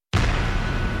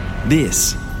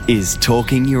This is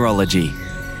Talking Urology.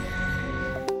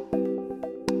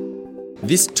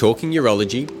 This Talking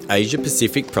Urology Asia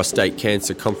Pacific Prostate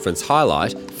Cancer Conference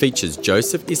highlight features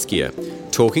Joseph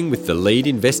Ischia talking with the lead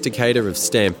investigator of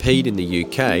STAMPEDE in the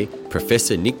UK,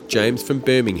 Professor Nick James from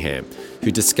Birmingham,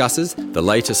 who discusses the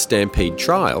latest STAMPEDE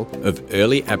trial of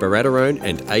early abiraterone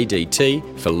and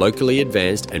ADT for locally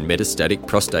advanced and metastatic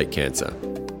prostate cancer.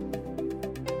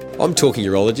 I'm Talking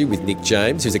Urology with Nick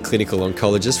James, who's a clinical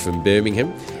oncologist from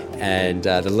Birmingham and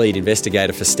the lead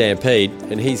investigator for STAMPEDE,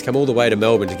 and he's come all the way to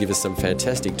Melbourne to give us some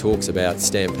fantastic talks about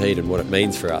STAMPEDE and what it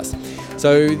means for us.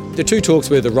 So the two talks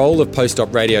were the role of post-op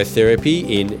radiotherapy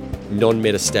in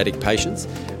non-metastatic patients,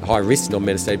 high-risk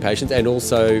non-metastatic patients, and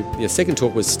also the second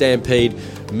talk was STAMPEDE,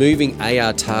 moving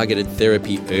AR-targeted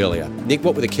therapy earlier. Nick,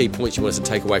 what were the key points you wanted to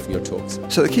take away from your talks?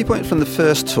 So the key point from the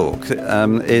first talk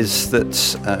is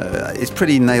that it's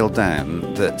pretty nailed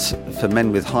down that for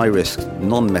men with high-risk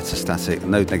non-metastatic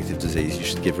node-negative disease, you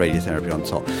should give radiotherapy on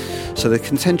top. So the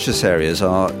contentious areas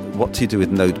are what do you do with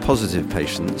node-positive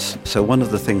patients? So one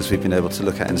of the things we've been able to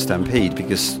look at in STAMPEDE,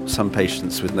 because some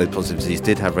patients with node-positive disease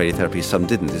did have radiotherapy, some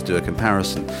didn't, is do a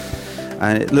comparison.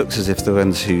 And it looks as if the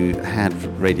ones who had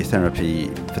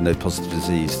radiotherapy for node-positive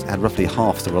disease had roughly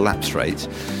half the relapse rate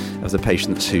of the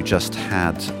patients who just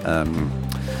had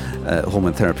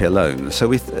hormone therapy alone. So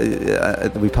we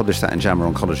published that in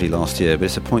JAMA Oncology last year, but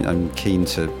it's a point I'm keen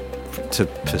to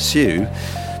pursue,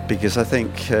 because I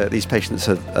think these patients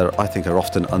are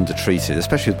often undertreated,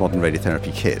 especially with modern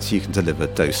radiotherapy kits. You can deliver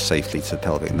dose safely to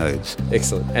pelvic nodes.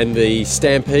 Excellent. And the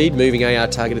STAMPEDE, moving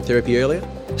AR-targeted therapy earlier?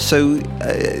 So,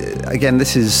 again,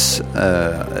 this is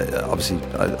obviously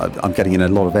I'm getting in a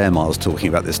lot of air miles talking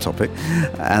about this topic,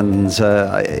 and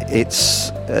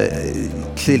it's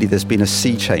clearly there's been a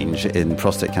sea change in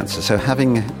prostate cancer. So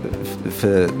having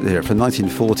from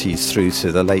 1940s through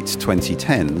to the late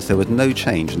 2010s, there was no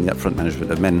change in the upfront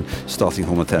management of men starting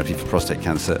hormone therapy for prostate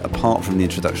cancer, apart from the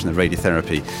introduction of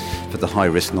radiotherapy for the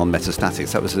high-risk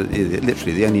non-metastatics. That was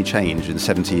literally the only change in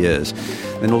 70 years.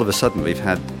 Then all of a sudden we've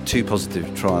had two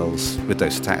positive trials with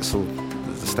docetaxel,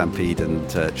 the STAMPEDE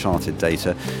and Charted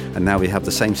data, and now we have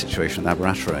the same situation with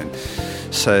abiraterone.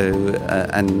 So,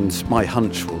 and my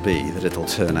hunch will be that it'll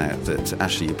turn out that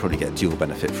actually you probably get dual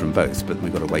benefit from both, but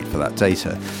we've got to wait for that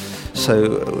data.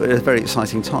 So, it's a very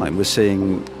exciting time. We're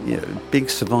seeing big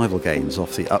survival gains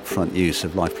off the upfront use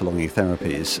of life-prolonging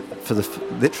therapies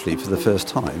literally for the first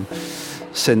time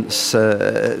since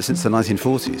the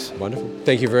 1940s. Wonderful.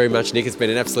 Thank you very much, Nick. It's been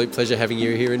an absolute pleasure having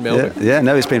you here in Melbourne.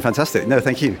 No, it's been fantastic. No,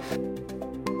 thank you.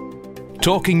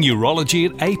 Talking Urology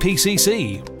at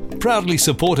APCC, proudly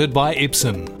supported by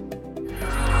Ipsen.